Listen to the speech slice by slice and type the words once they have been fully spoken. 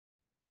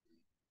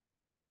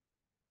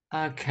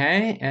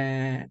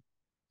Okay,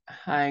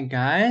 hi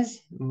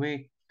guys.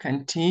 We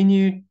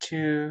continue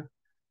to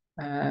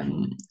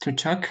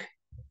talk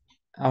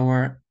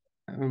our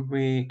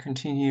we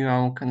continue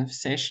our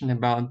conversation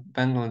about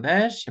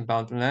Bangladesh,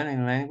 about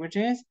learning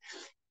languages,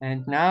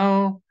 and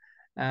now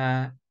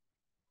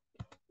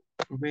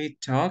we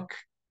talk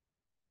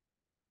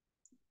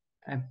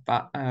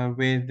about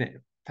with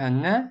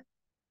Panna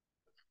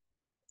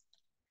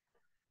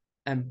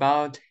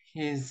about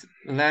his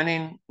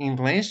learning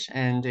English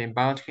and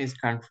about his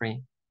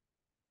country.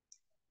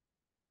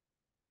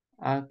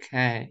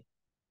 Okay,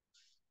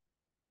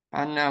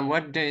 Panna,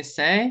 what do you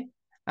say?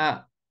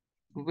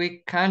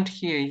 We can't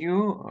hear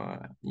you.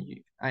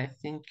 I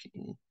think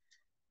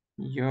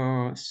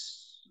your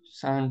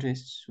sound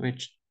is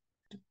switched.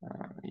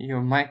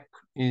 Your mic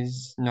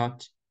is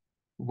not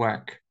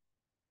work.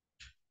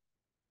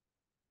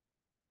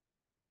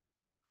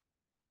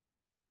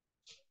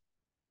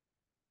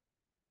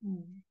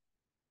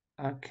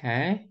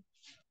 Okay.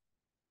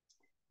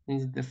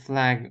 This is the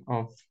flag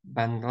of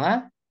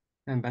Bangladesh.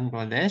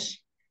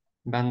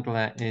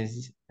 Bangla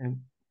is a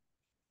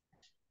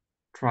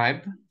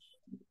tribe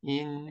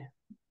in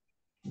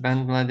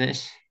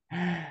Bangladesh.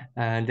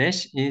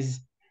 Desh is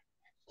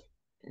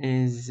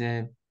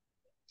a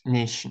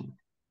nation.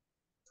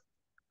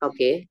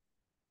 Okay.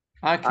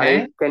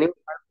 Okay. Can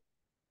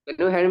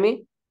you hear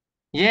me?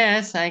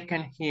 Yes, I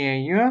can hear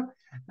you.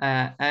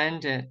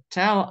 And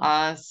tell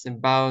us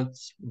about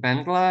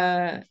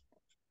Bangla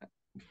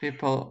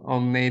people,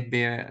 or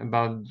maybe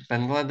about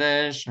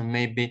Bangladesh, or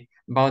maybe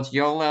about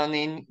your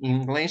learning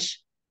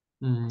English.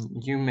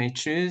 You may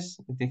choose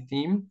the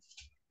theme.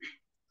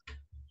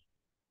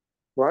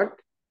 What?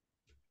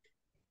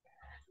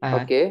 Uh,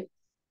 Okay.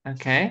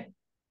 okay.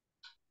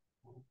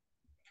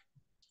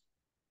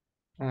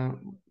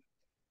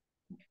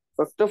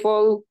 First of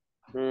all,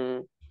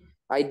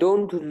 I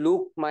don't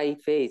look my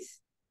face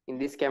in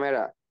this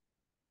camera.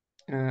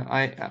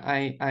 I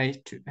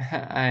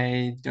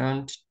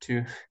don't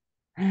to.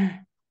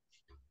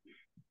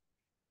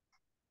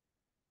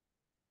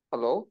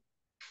 Hello?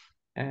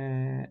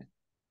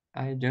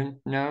 I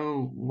don't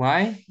know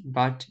why,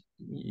 but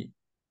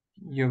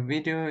your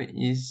video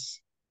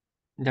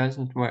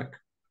doesn't work.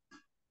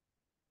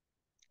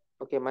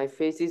 Okay, my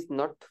face is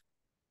not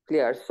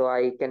clear, so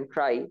I can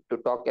try to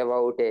talk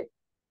about this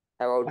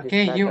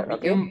Okay, matter.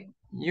 Okay?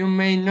 you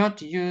may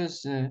not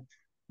use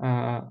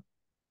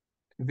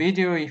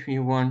video if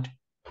you want.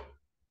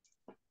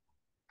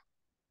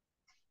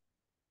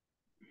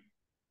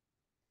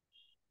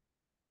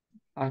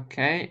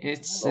 Okay,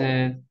 it's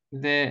Oh.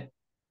 the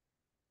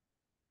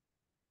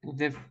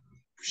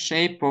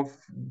shape of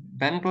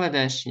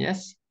Bangladesh,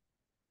 yes?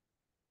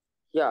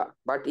 Yeah,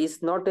 but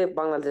it's not a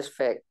Bangladesh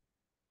fact.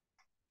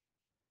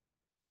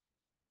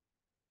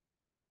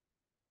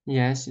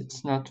 Yes,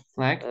 it's not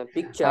flag.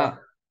 Picture.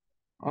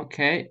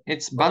 Okay,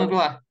 it's Or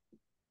Bangla.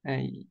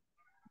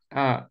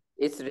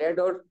 it's red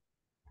or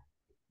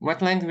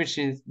What language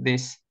is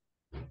this?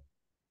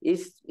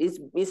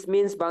 it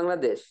means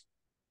Bangladesh.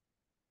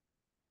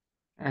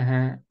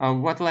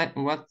 What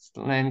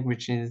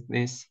language is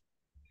this?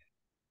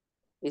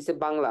 It's a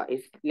Bangla.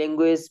 Its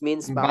language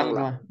means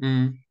Bangla.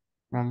 Bangla.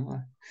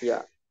 Bangla.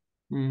 Yeah.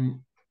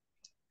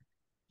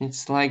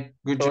 It's like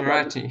So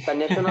Gujarati.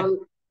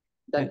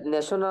 the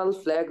national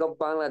flag of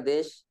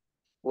Bangladesh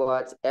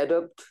was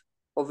adopted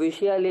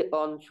officially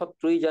on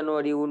 3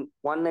 January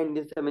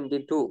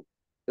 1972.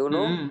 You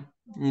know,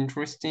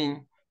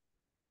 Interesting.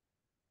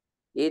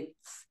 it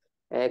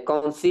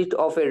consists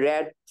of a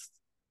red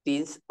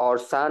stitch or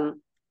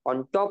sun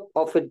on top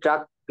of a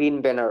dark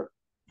green banner.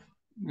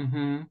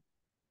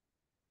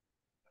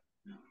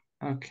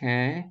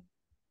 Okay.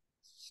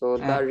 So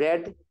the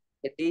red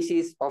dish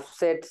is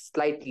offset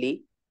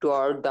slightly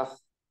toward the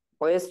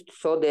west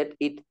so that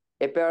it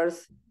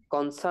appears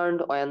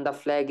concerned when the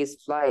flag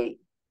is flying.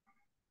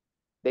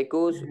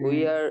 Because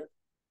we are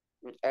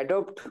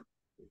adopt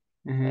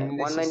This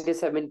is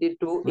 1972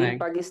 in flag.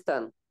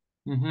 Pakistan.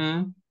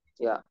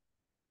 Yeah,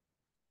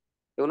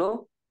 you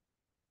know,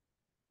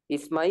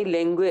 it's my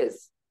language.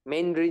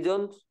 Main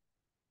reason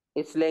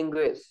is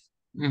language.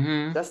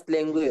 Just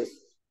language.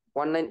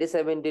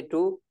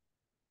 1972,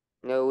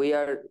 we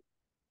are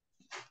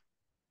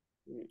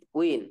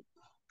win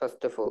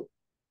first of all,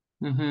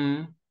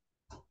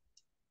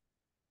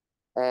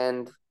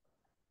 and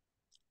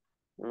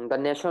the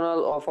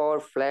national of our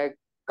flag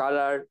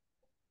color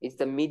is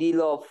the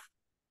middle of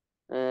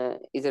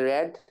is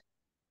red,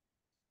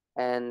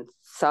 and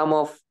some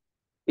of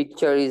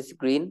picture is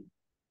green.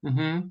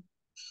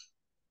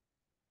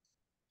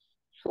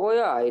 So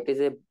yeah, it is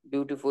a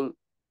beautiful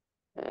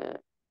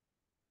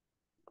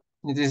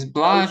It is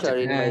blood culture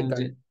in my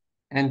country.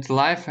 and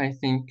life, I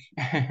think,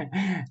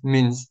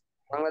 means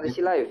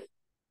Bangladeshi life.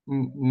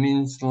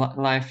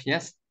 life.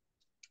 Yes.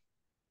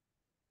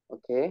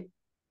 Okay.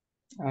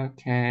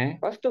 Okay.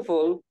 First of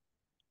all,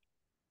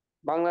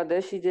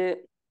 Bangladesh is a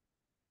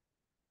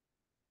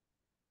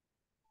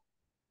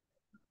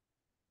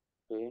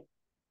okay,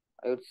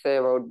 I would say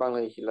about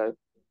Bangladeshi life.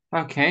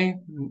 Okay.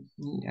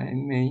 I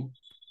may.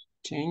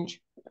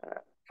 change?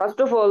 First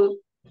of all,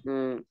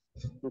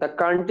 the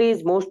country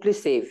is mostly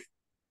safe,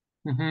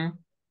 Mm-hmm.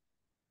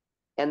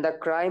 and the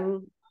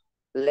crime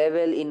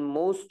level in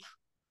most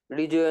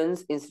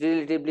regions is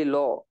relatively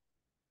low.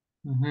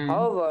 Mm-hmm.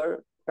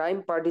 However,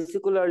 crime,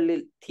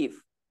 particularly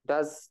thief,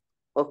 does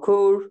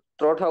occur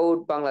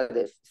throughout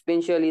Bangladesh,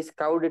 especially is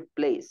crowded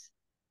place.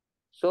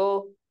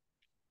 So,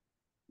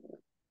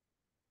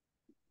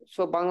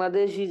 so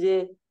Bangladesh is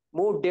a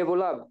more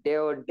developed day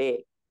or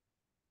day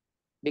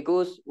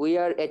because we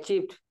are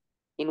achieved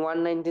in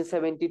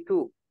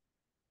 1972,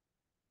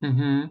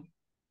 Mm-hmm.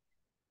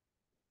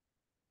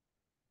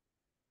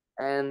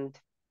 and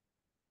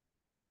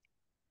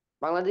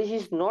Bangladesh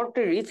is not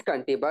a rich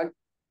country, but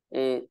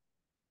uh,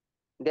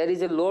 there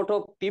is a lot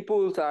of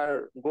peoples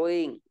are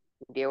growing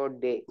day or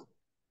day.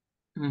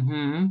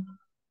 Mm-hmm.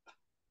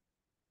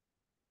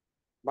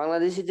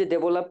 Bangladesh is a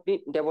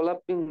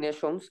developing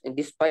nations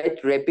despite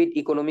rapid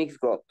economic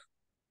growth.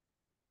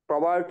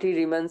 Poverty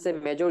remains a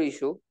major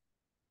issue.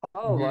 Mm-hmm.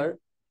 However,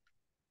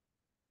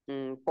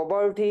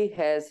 poverty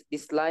has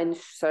declined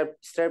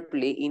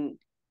sharply in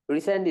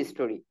recent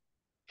history.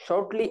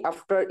 Shortly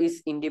after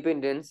its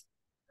independence,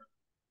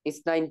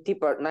 is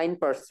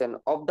 9%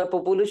 of the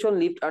population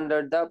lived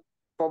under the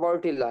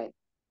poverty line.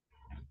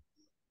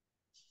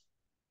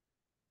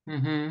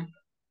 Mm-hmm.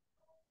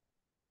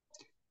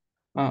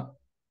 Uh,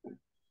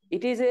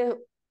 It is a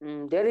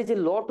there is a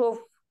lot of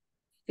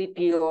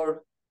city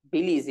or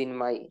villages in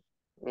my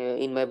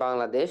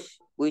Bangladesh,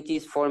 which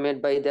is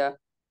formed by the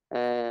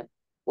uh,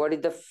 what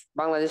is the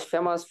Bangladesh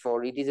famous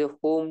for? It is a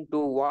home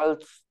to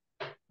world's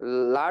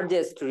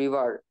largest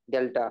river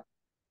delta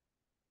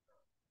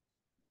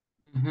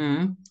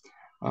mm-hmm.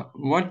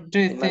 What do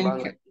you in my think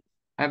Bangladesh.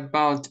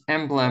 about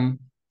emblem?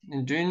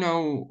 Do you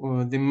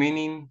know the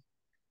meaning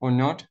or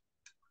not?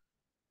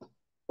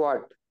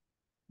 What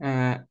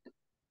Uh,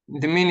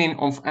 the meaning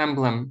of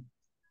emblem.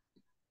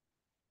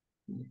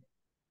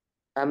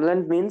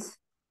 Amland means?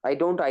 I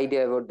don't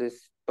idea about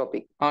this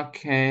topic.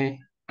 Okay.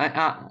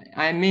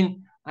 I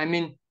mean,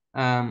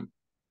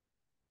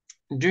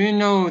 do you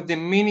know the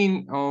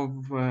meaning of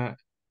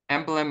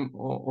emblem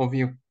of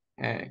your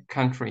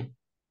country?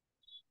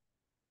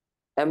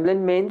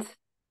 Amland means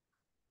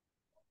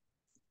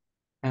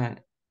Uh,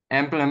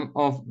 Emblem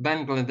of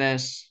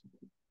Bangladesh.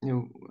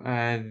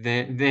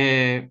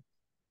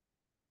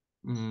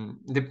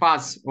 The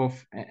parts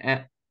of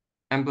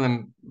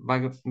emblem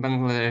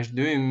Bangladesh.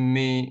 Do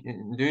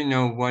you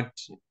know what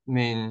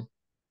mean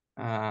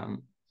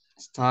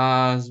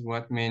stars?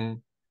 What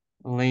mean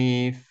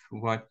leaf?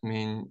 What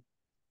mean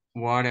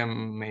water?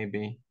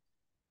 Maybe.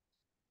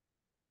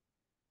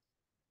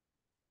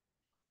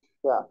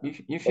 yeah.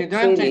 If you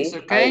don't, it's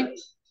Actually, I okay.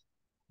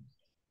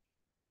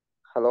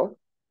 hello.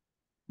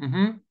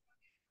 Mm-hmm.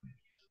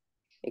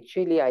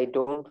 Actually, I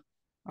don't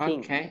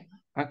think. Okay.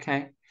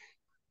 Okay.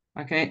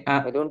 Okay.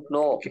 I don't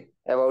know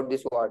about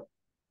this word.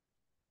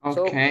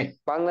 So Okay.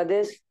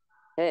 Bangladesh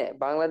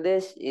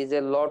is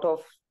a lot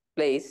of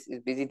place,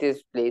 is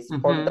visitors place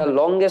for the Mm-hmm.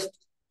 longest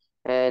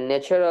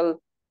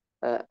natural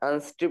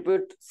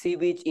unstripped sea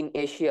beach in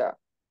Asia,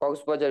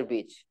 Cox's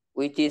Beach,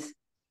 which is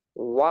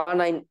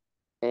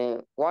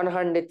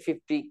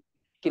 150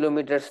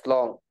 kilometers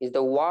long, is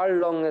the world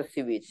longest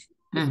sea beach.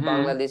 Is Mm-hmm.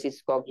 Bangladesh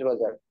is Cox's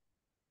Bazar.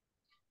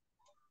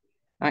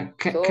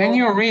 Can So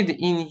you read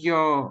in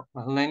your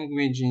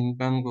language in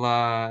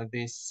Bangla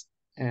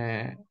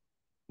uh,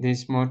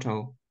 this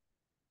motto?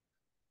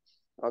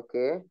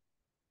 okay,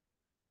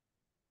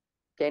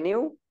 can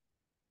you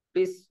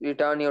please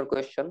return your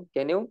question?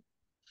 Can you?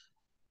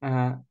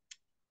 Uh,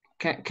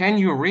 can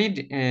you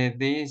read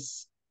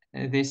this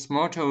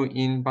motto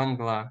in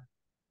Bangla?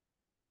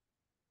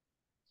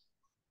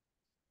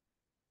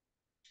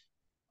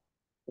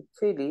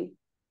 Actually,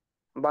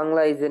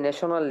 Bangla is a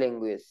national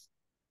language,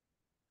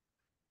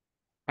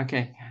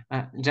 Okay,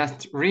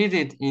 just read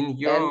it and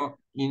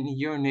in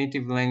your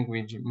native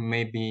language,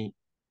 maybe.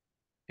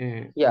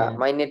 yeah,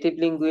 my native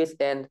language,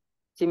 and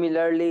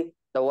similarly,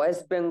 the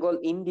West Bengal,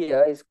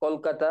 India is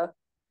Kolkata,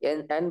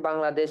 and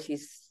Bangladesh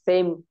is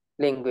same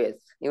language.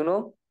 You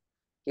know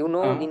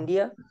uh,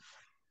 India.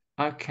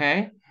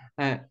 okay.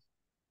 Uh,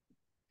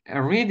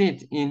 Read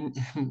it in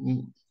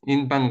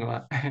in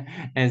Bangla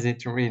as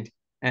it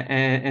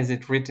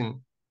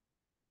written.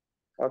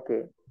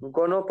 Okay,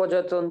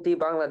 গণপ্রজাতন্ত্রী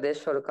বাংলাদেশ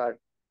সরকার.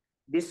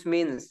 This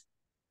means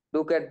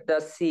look at the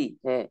sea.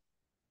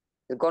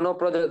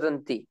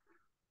 গণপ্রজাতন্ত্রী.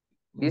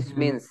 This Mm-hmm.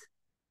 means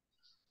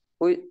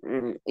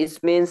it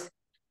means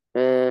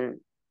um,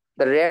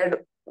 the red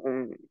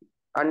um,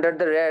 under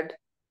the red.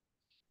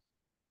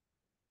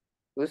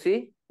 You see,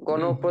 Mm-hmm.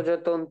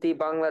 গণপ্রজাতন্ত্রী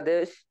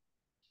Bangladesh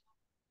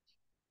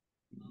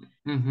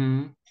Mm-hmm.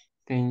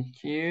 Thank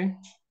you.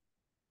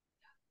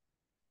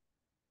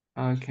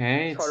 Okay,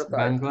 it's Sarkar.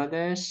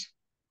 Bangladesh.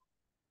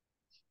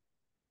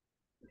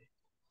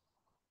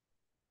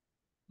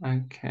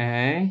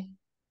 Okay,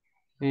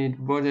 it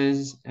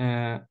borders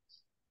uh,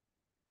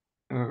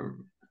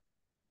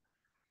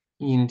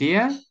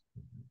 India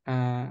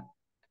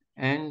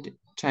and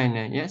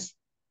China. Yes.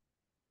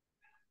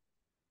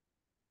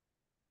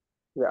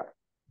 Yeah,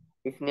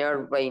 it's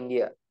nearby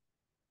India.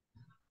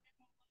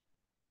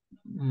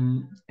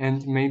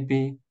 And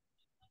maybe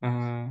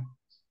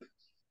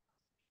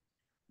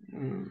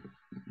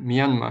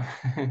Myanmar,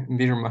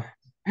 Burma.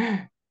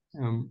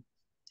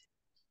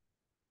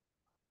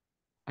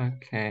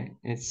 Okay,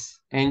 it's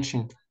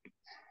ancient.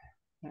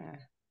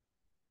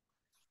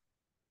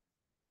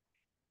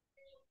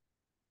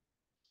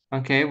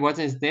 Okay, what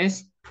is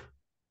this?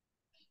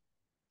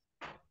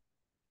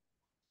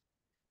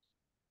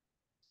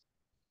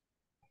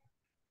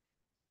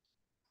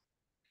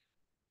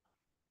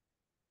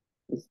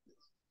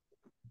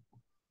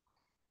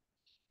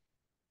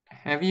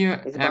 Have you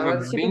It's a ever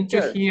Bangladeshi been to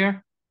picture.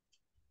 here?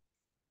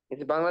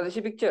 It's a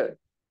Bangladeshi picture.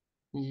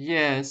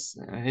 Yes,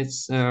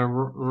 it's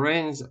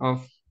ruins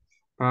of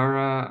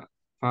Paharpur.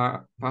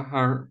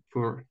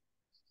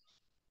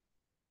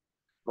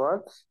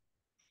 What?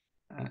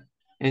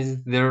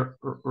 Is there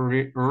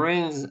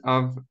ruins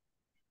of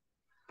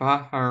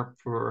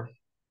Paharpur?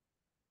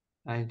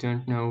 I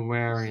don't know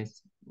where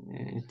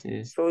it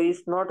is. So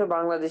it's not a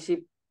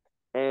Bangladeshi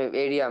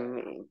area.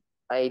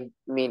 I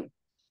mean,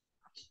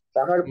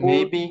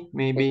 Paharpur is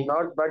Maybe,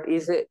 not, but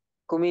is a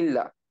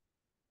Kumilla.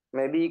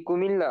 Maybe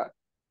Kumilla.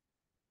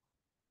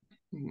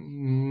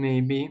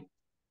 maybe.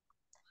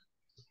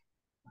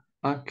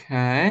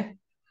 Okay,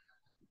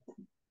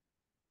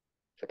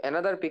 So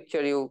another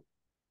picture you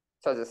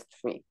suggest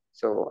me,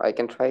 so I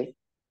can try.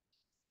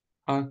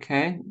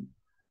 okay.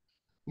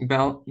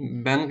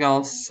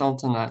 Bengal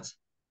Sultanate.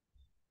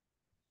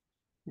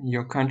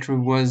 Your country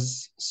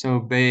was so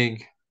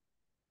big.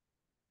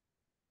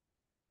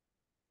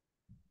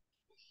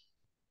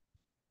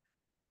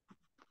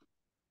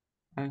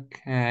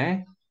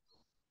 Okay.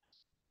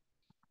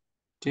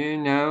 Do you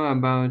know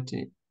about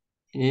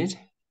it?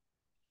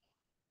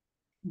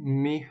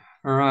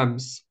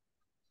 Mihrabs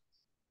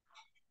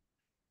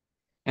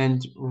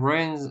and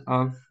ruins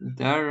of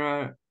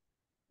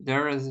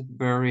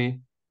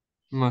Darazbury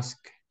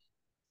Mosque.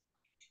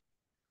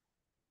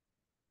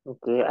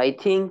 Okay, I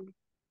think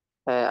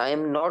I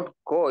am not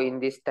go in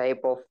this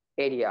type of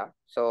area.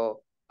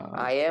 So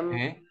I am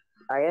Okay.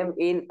 I am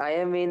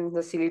in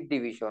the Silit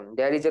division.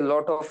 There is a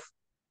lot of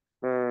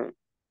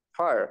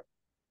fur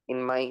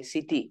in my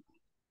city.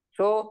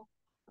 So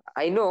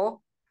I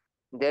know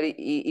there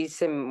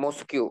is a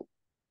mosque.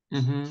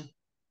 Mm-hmm.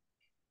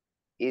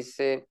 Is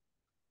a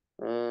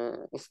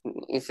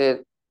is a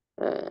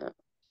uh,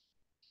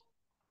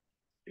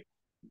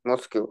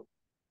 mosque.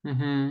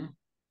 Mm-hmm.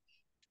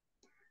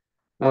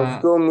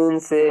 Mosque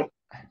means a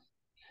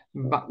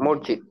Ba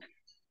masjid.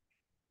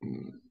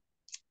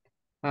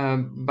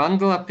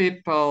 Bangla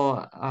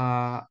people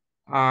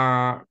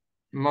are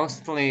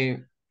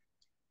mostly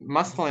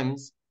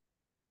Muslims.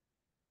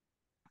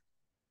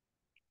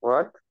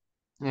 What?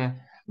 Yeah.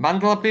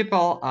 Bangla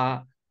people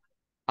are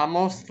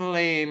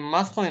mostly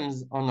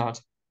Muslims or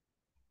not?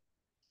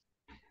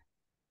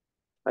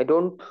 I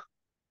don't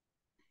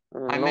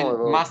I know mean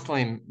about.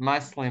 Muslim.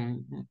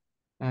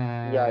 Yeah,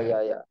 Uh,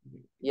 yeah, yeah,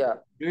 yeah.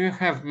 do you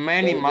have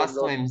many There is a lot.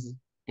 Muslims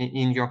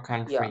in your Yeah,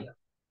 country?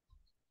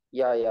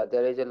 yeah, yeah.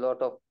 There is a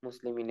lot of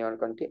Muslim in your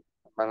country.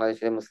 Bangladesh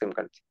is a Muslim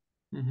country.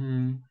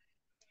 Mm-hmm.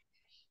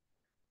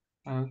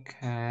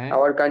 Okay.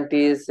 Our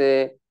country is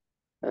a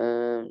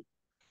um,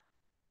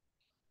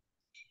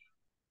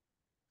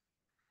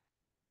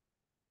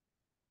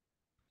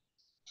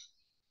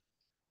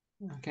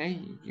 Okay.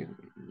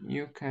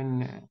 You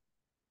can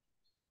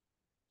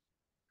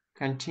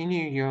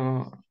continue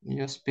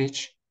your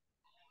speech.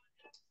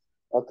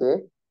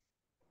 okay.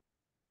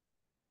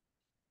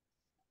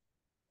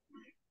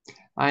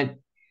 I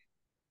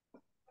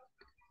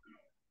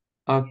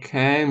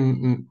okay.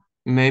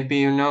 Maybe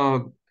you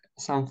know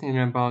something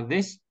about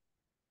this.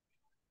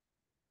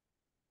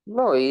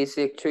 No, it's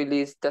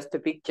just a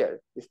picture.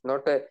 It's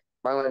not a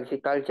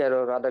Bangladeshi culture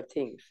or other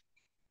things.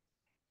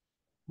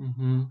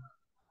 Mm-hmm.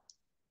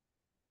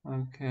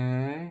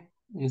 Okay.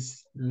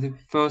 It's the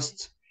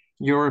first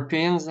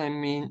Europeans. I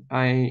mean,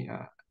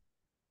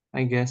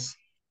 I guess.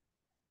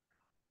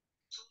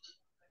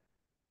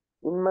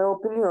 In my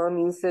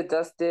opinion, it's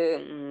just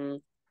a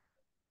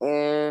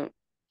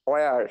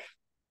wire.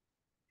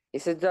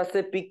 It's just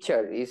a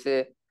picture. It's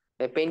a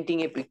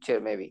painting a picture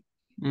maybe.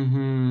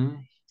 Mm-hmm.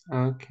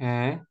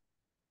 Okay.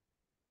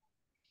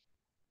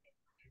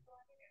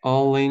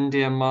 All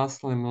India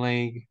Muslim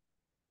League.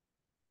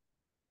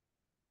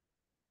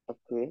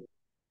 Okay.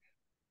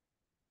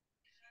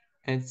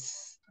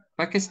 It's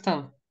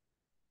Pakistan.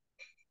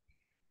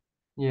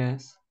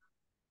 Yes,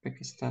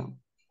 Pakistan.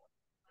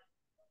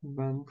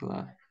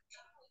 Bangla.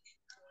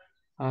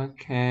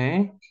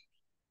 Okay.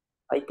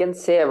 I can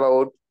say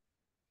about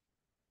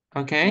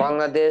Okay.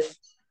 Bangladesh.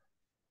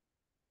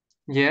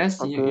 Yes,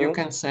 you Okay.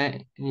 can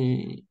say,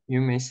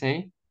 you may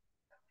say.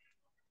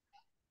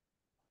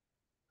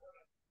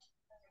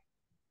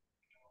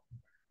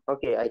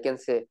 Okay, I can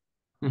say.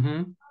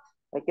 Mm-hmm.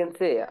 I can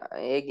say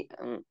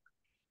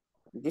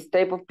this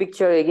type of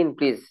picture again,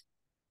 please.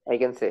 I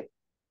can say.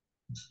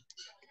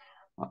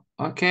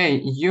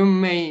 Okay, you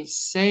may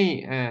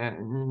say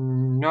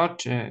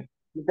not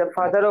The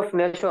father of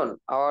nation,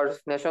 our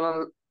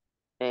national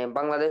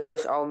Bangladesh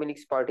Awami League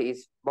Party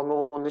is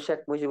Bangabandhu Sheikh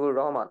Mujibur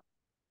Rahman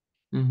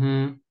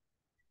Mm-hmm.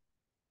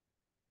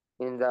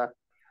 in the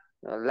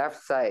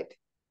left side.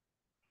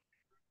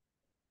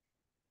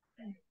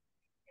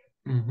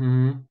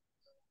 Mm-hmm.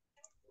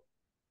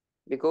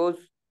 Because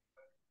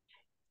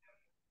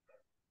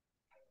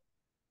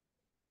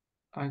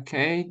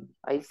Okay.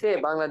 I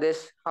say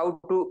Bangladesh how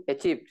to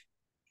achieve.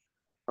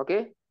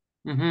 Okay.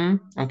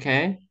 Mm-hmm.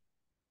 Okay.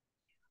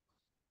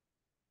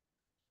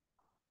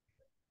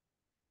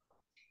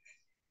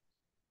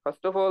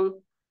 First of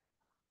all,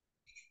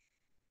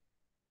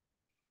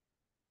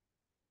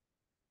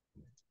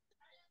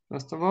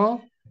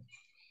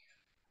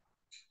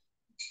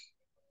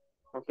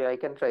 okay, I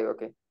can try.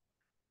 Okay.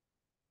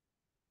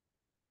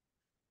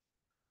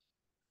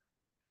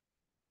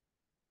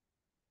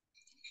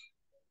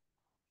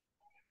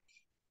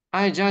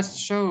 I just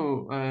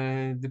show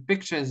the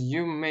pictures.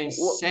 You may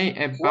say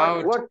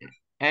about What?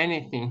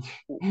 anything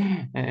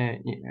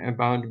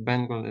about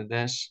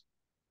Bangladesh.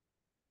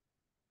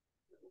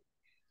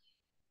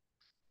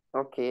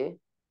 Okay.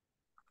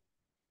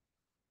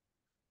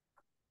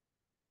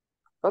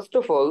 First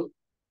of all,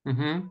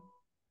 Mm-hmm.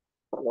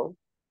 hello.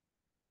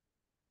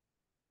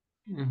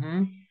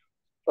 Mm-hmm.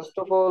 First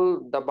of all,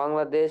 the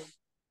Bangladesh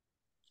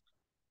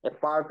a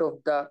part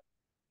of the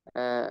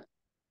uh,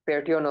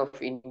 Partition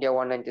of India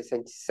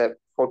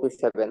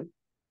 1947.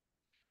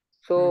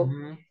 So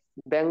Mm-hmm.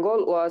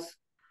 Bengal was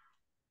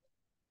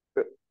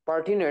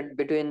partitioned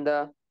between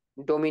the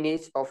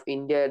dominies of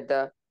India and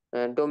the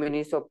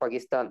dominies of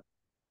Pakistan.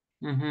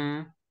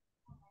 Mm-hmm.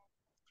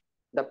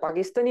 The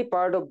Pakistani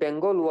part of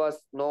Bengal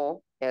was known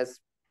as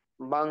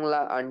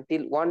Bangla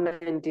until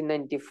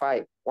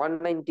 1955,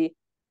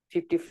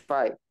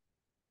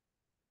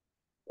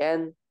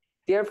 and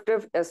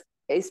thereafter as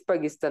East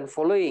Pakistan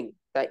following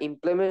the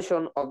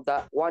implementation of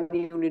the one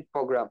unit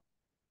program.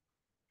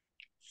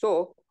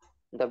 So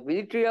the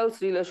bilateral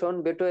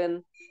relation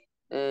between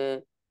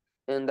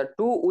and the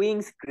two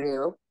wings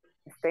grew,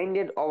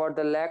 extended over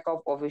the lack of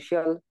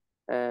official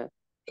uh,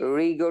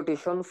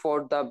 recognition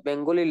for the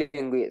Bengali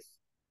language.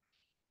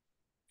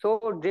 So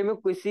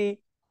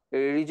democracy,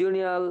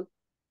 regional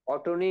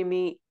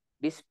autonomy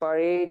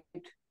disparate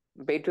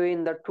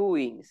between the two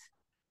wings.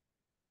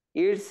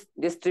 Its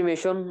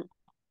distribution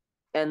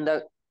and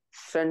the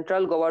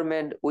central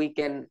government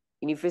weakened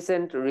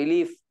inefficient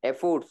relief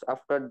efforts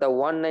after the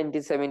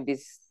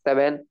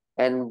 1977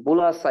 and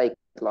Bula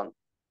cyclone,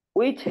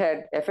 which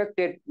had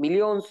affected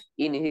millions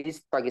in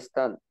East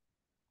Pakistan.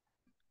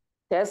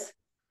 Thus,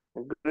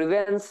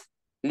 grievance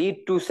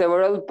lead to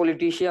several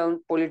political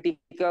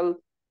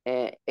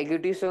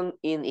agitation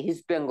in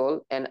East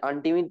Bengal and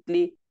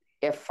ultimately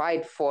a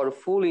fight for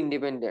full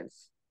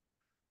independence.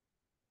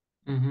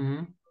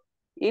 Mm-hmm.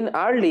 In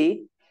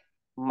early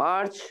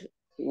March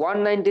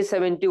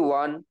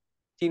 1971,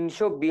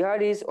 300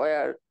 Biharis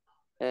were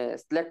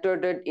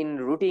selected in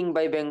routing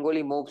by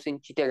Bengali mobs in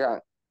Chittagong.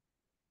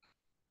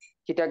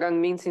 Chittagong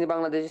means in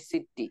Bangladesh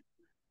city.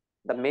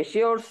 The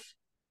measures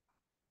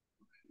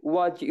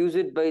was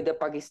used by the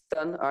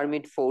Pakistan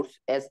Armed Force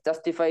as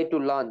justified to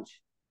launch,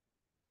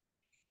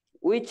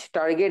 which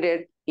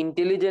targeted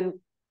intelligent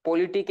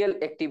political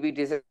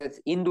activities as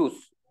Hindus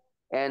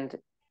and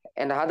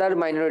and other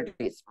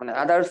minorities and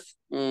others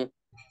mm,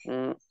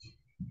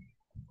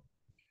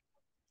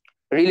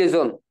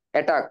 religion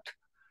attacked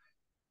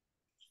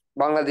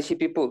Bangladeshi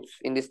peoples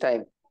in this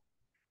time.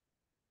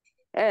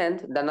 And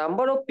the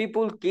number of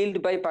people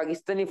killed by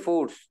Pakistani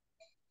force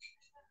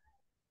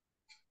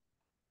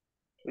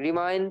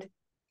remained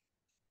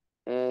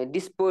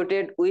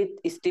disputed with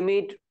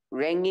estimate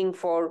ranging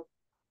for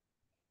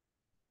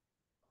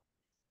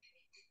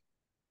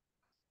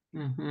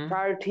Mm-hmm.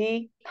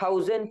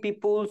 30,000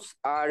 peoples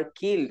are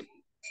killed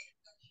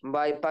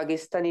by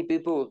Pakistani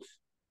peoples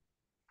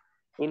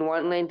in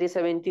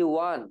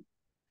 1971,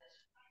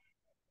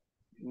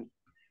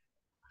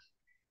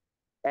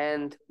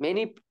 and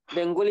many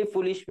Bengali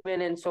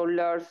policemen and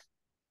soldiers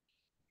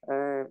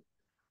uh,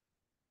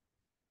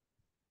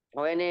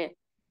 when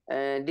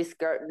a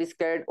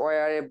discard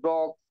were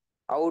broke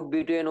out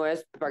between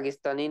West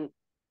Pakistan in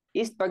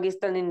East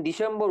Pakistan in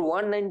December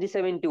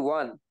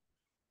 1971.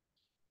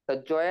 The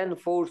joint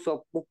force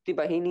of Mukti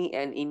Bahini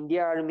and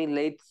India Army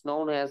late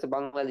known as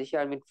Bangladeshi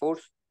Army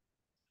Force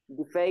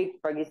defied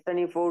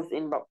Pakistani force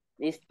in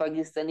East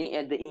Pakistani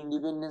at the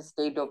independent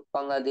state of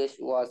Bangladesh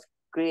was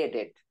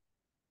created.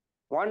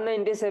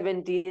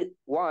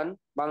 1971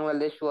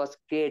 Bangladesh was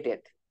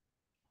created.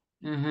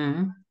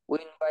 Mm-hmm.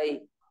 Win by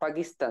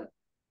Pakistan.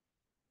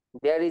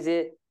 There is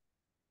a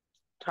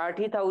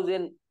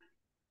 30,000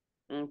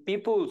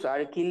 peoples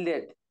are killed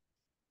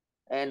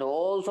and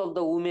all of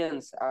the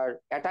women are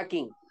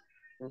attacking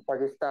in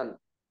Pakistan.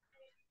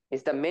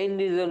 Is the main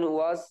reason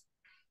was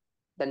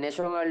the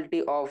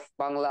nationality of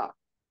Bangla.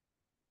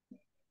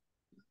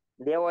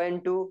 They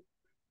went to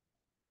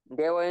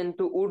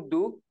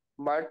Urdu,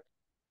 but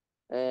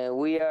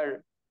we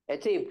are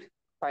achieved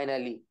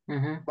finally.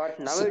 Mm-hmm. But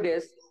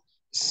nowadays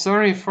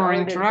Sorry for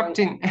Nowadays,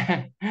 interrupting.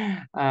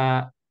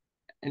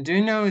 Do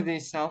you know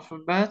this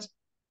alphabet?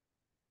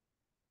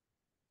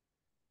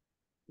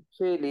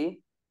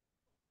 actually,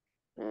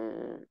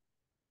 uh,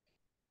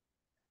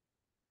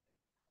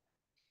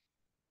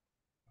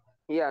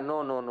 yeah,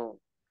 no.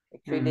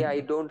 Actually, I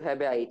don't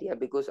have an idea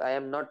because I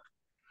am not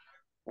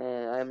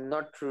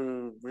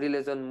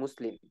religion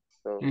Muslim,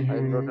 so I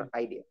have not Mm-hmm. an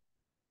idea.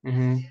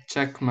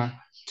 Check my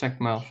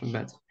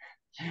alphabet.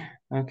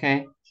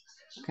 Okay,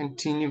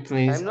 continue, I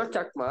please. am not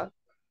Chakma.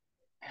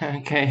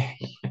 Okay.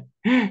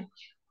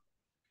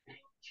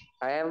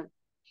 I am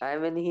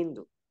an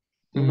Hindu.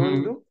 You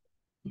know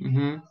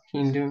Hindu?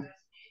 Hindu.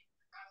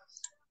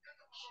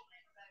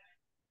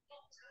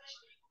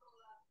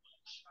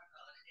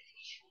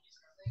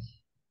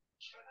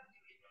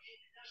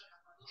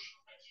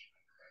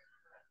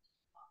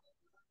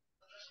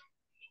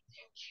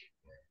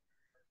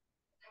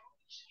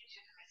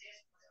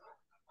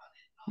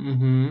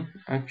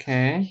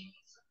 Okay.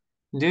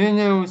 Do you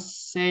know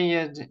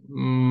Sayyid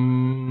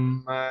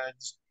Mujtaba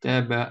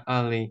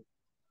Ali?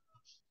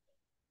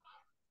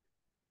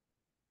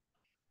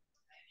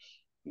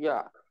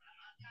 Yeah,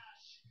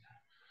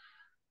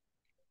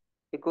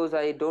 because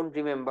I don't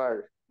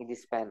remember in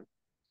span.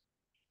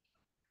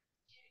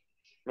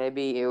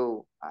 Maybe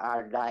you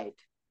are right.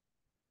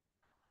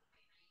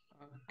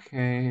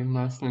 Okay,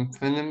 Muslim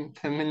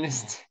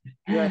feminist.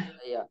 Yeah.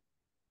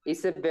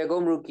 It's a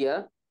Begum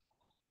Rukia.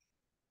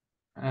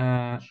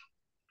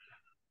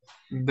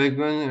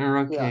 Begun Yeah,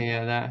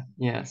 Ruqayya,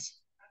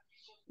 yes.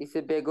 it's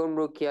a Begum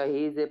Rukia.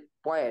 He is a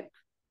poet.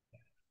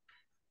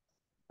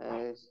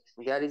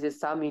 There is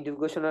some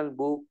educational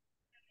book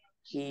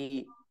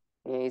he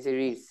is a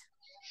reads.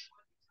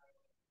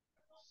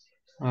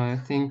 I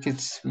think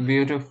it's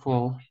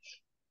beautiful.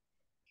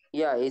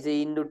 Yeah, it's a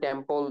Hindu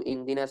temple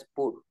in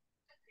Dinajpur.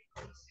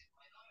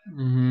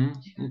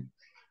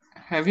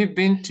 Have you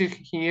been to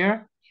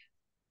here?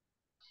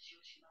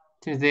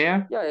 To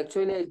there? Yeah,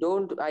 actually,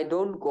 I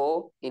don't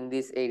go in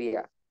this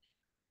area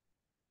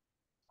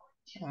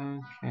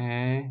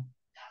Okay.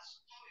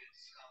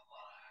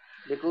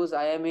 because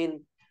I am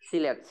in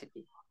Sylhet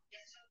city.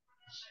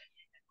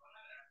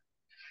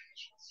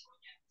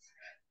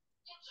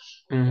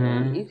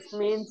 It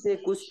means a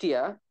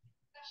Kustia,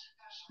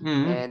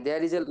 and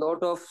there is a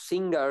lot of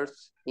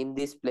singers in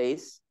this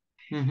place.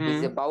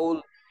 It's a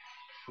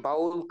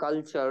baul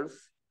cultures,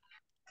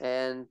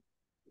 and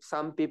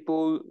some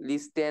people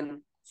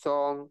listen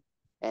song,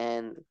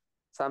 and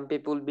some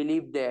people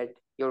believe that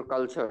your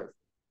culture,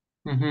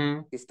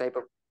 this type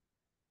of.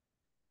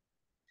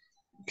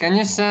 Can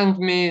you send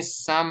me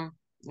some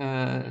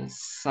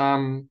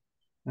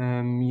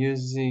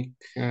music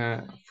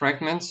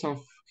fragments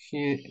of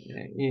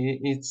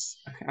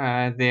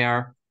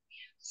their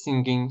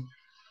singing?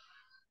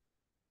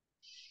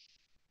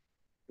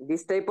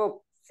 This type of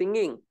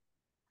singing.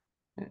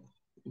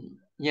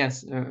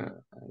 Yes,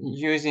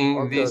 using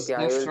Okay, this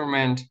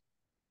instrument.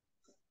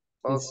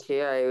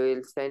 I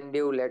will send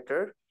you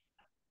later.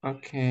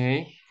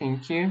 Okay,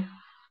 thank you.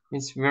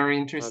 It's very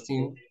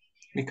interesting Okay.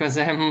 because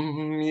I'm a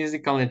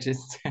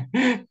musicologist.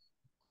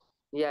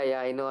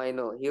 Yeah, I know.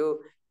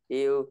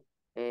 You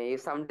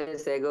some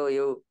days ago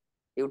you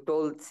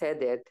said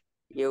that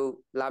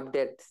you loved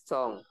that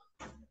song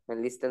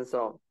and listen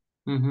song.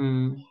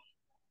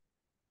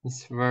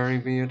 It's very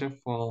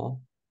beautiful,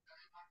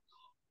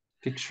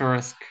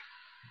 picturesque.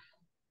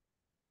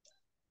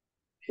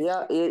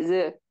 Yeah,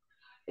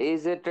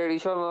 is a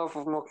tradition of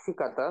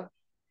Mokshikata.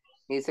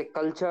 It's a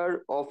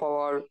culture of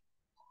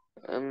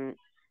um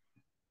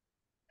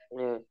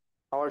uh,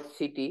 our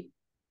city,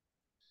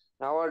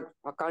 our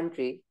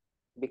country,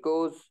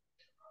 because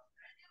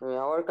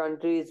our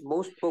country is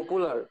most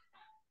popular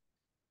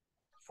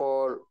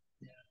for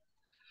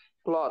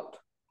cloth.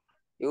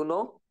 You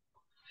know?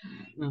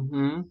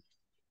 Mm-hmm.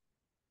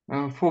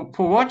 For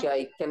what?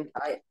 Okay,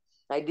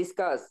 I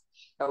discuss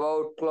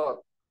about cloth.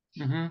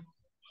 Mm-hmm.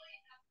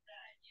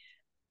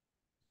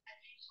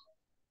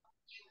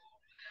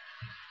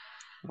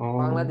 Oh.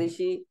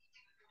 Bangladeshi.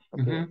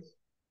 Okay. Mm-hmm.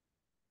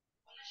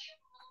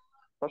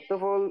 First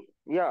of all,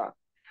 yeah,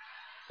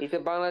 it's a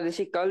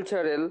Bangladeshi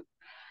cultural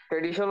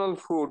traditional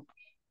food.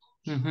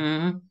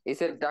 Mm-hmm.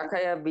 It's a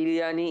dakaya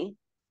biryani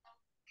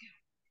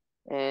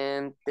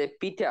and the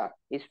pita.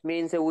 It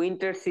means a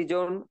winter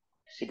season.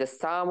 It's a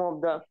some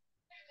of the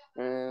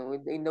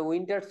in the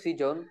winter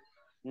season.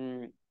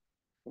 mm,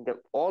 the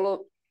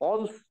all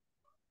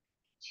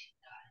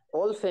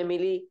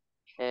family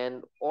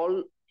and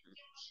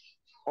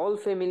all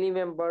family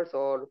members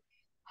or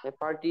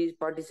parties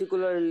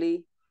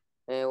particularly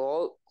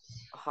all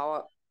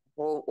how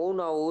own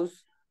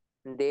house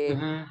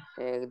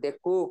Mm-hmm. they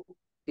cook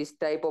this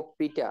type of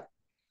pita,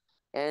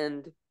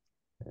 and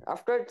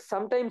after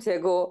sometimes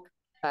ago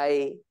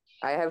i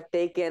I have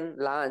taken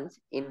lunch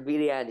in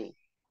biryani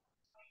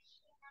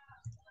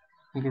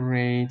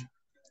Great.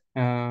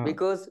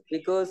 because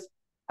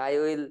I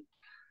will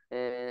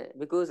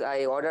because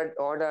I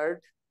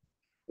ordered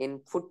in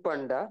food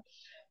panda.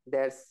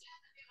 That's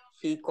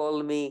he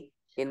called me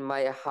in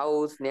my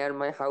house, near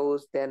my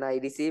house. Then I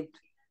received.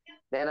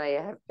 Then I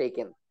have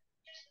taken.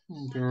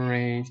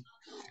 Great.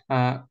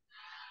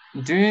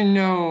 Do you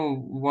know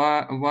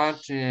what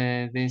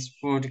this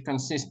food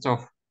consists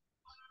of?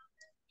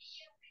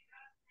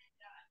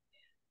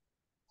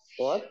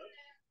 What?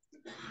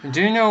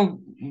 Do you know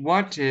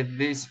what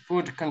this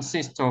food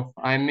consists of?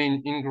 I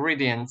mean,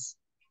 ingredients.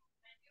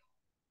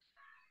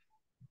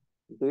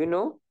 Do you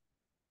know?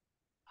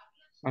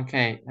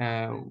 Okay.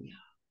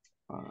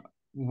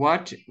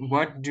 What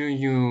do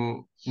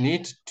you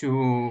need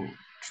to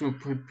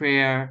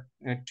prepare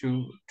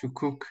to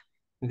cook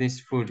this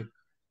food?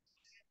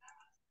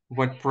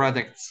 What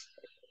products?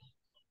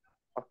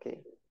 Okay.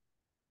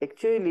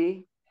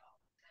 Actually,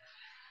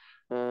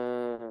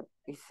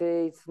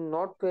 it's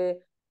not a.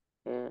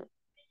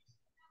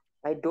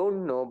 I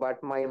don't know,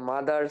 but my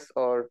mother's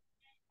or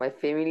my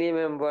family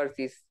members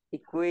is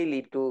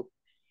equally to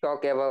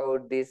talk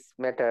about this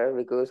matter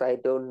because I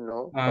don't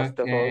know first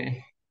of all.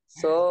 Okay.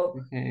 So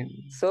Okay.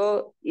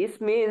 so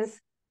it means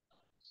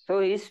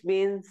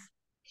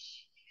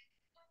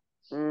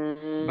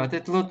mm, But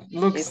it looks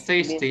it means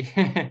tasty.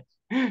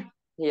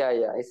 yeah,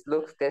 it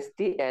looks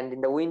tasty, and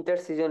in the winter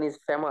season is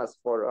famous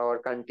for our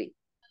country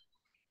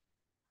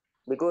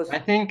because I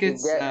think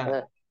it's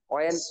there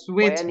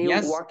sweet. when you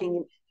Yes.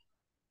 walking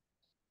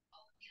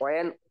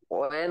when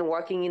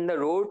walking in the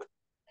road,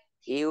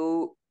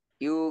 you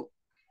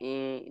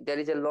there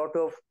is a lot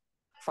of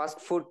fast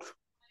food,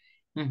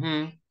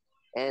 Mm-hmm.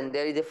 and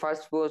there is a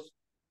fast food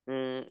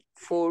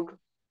food,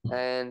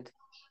 and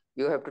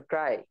you have to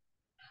try.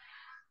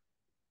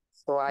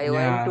 So I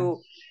went Yeah.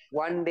 to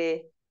one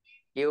day.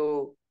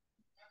 You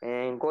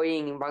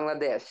going in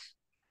Bangladesh?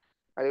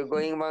 Are you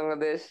going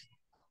Bangladesh?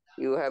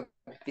 You have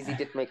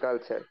visited my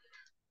culture.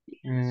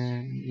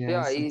 Yeah,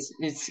 Yes.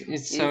 It's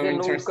is so a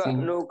interesting.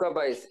 nauka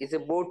bais. It's a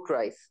boat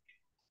rice.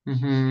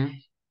 Mm-hmm.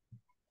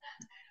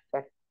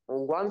 But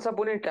once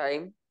upon a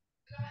time,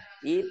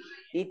 it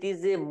it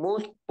is a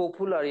most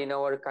popular in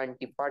our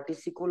country,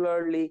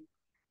 particularly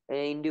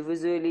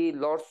individually.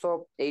 Lots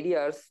of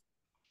areas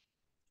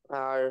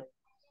are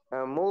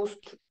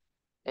most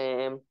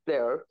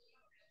player.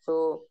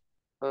 So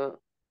uh,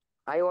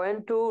 I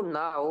want to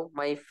now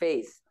my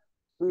face.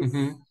 Please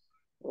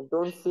Mm-hmm.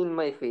 don't see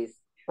my face.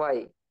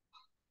 Why?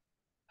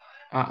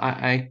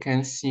 I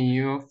can see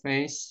your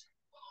face.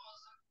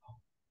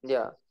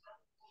 Yeah.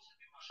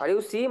 Are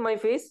you see my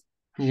face?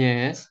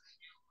 Yes.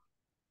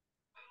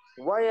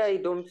 Why I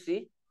don't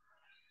see?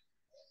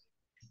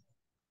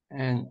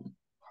 And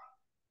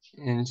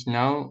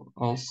now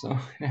also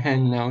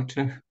and now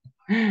too.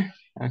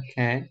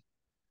 Okay.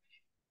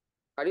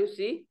 Are you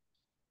see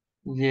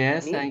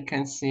Yes, I me?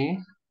 can see.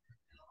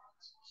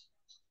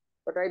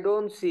 But I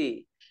don't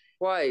see.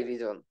 Why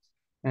reason?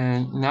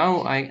 And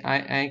now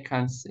I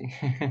can see.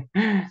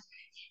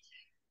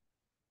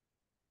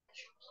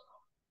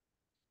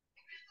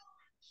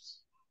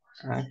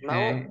 Now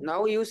Okay.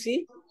 now you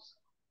see?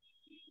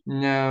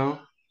 No.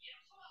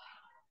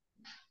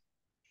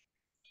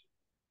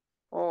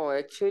 Oh,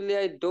 actually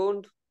I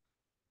don't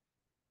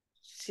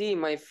see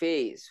my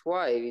face.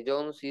 Why? We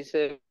don't see.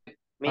 Say, I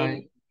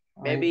mean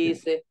I maybe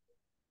it's a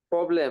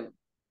problem.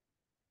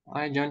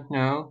 I don't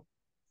know.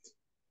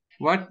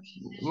 What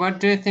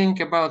do you think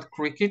about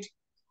cricket?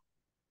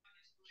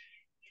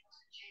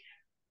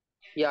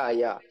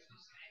 Yeah.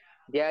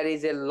 There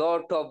is a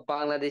lot of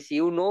Bangladesh.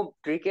 You know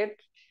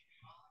cricket?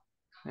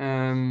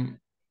 Um,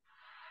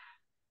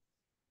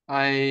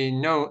 I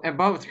know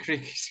about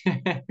cricket,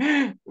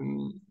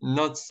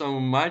 not so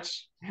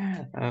much,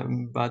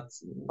 but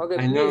Okay,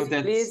 I know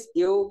that.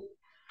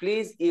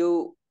 please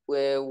you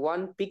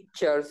one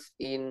pictures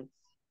in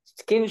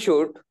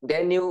screenshot.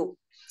 Then you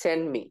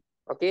send me.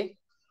 Okay?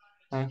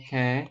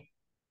 Okay,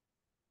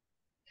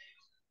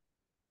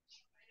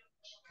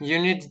 you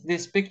need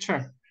this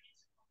picture.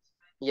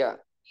 Yeah.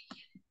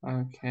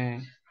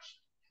 Okay,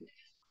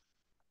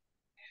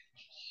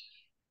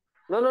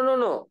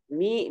 No.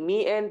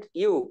 Me and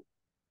you.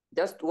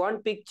 Just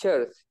one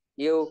pictures.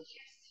 You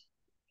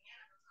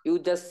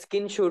just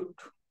screenshot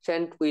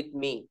sent with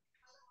me.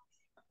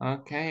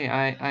 okay.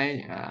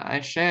 I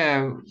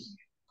share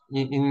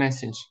in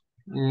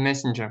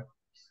messenger.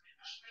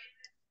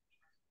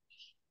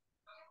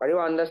 Are you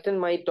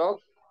understand my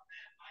talk?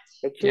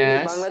 Actually,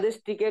 Yes,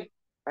 Bangladesh ticket.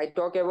 I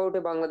talk about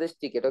a Bangladesh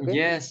ticket.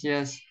 Okay?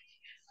 yes.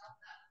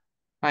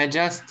 I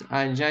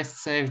just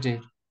saved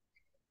it.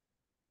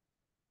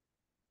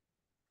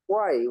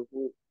 Why?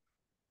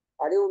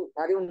 Are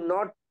you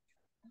not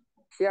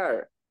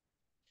here?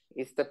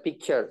 It's the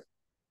picture.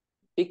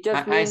 Pictures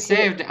I means a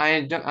saved.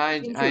 I do,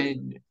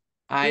 screenshot.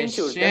 I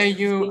Screenshot. share Just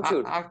you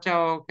screenshot. after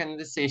our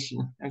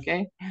conversation.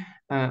 Okay,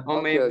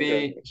 or maybe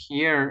Okay.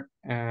 here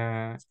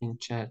in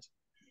chat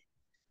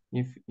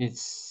if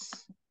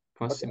it's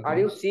Okay. Are possible.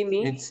 you see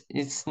me?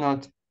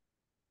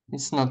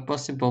 It's not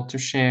possible to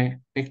share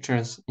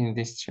pictures in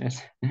this chat.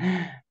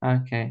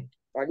 Okay,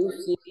 Are you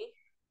see me?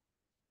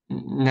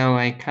 no,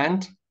 I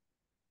can't.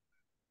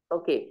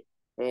 Okay.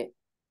 Eh,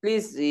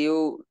 please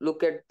you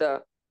look at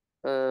the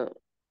uh,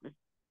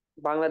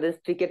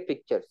 Bangladesh cricket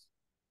pictures.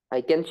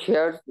 I can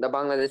share the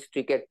Bangladesh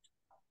cricket.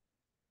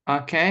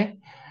 Okay,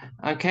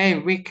 okay,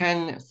 we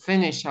can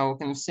finish our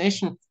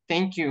conversation.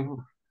 Thank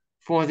you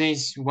for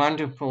this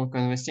wonderful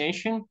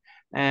conversation,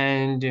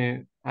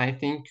 and I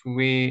think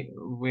we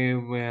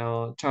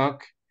will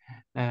talk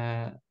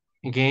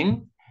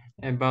again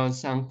about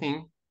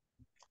something.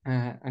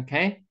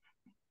 Okay.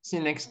 See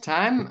you next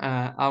time.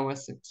 Our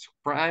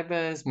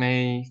subscribers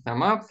may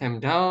thumb up, thumb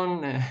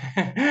down,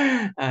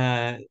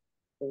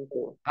 Thank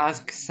you.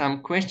 ask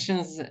some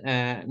questions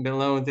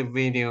below the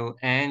video,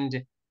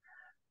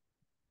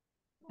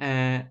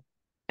 uh,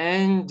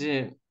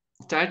 and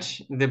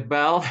touch the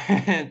bell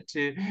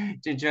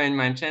to join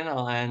my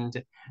channel and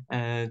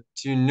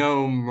to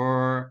know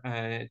more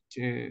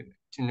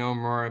to know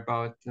more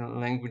about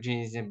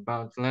languages,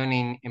 about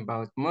learning,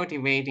 about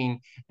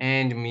motivating,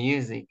 and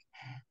music.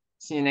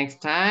 See you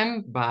next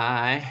time.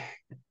 Bye.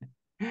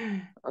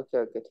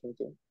 Okay, thank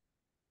you.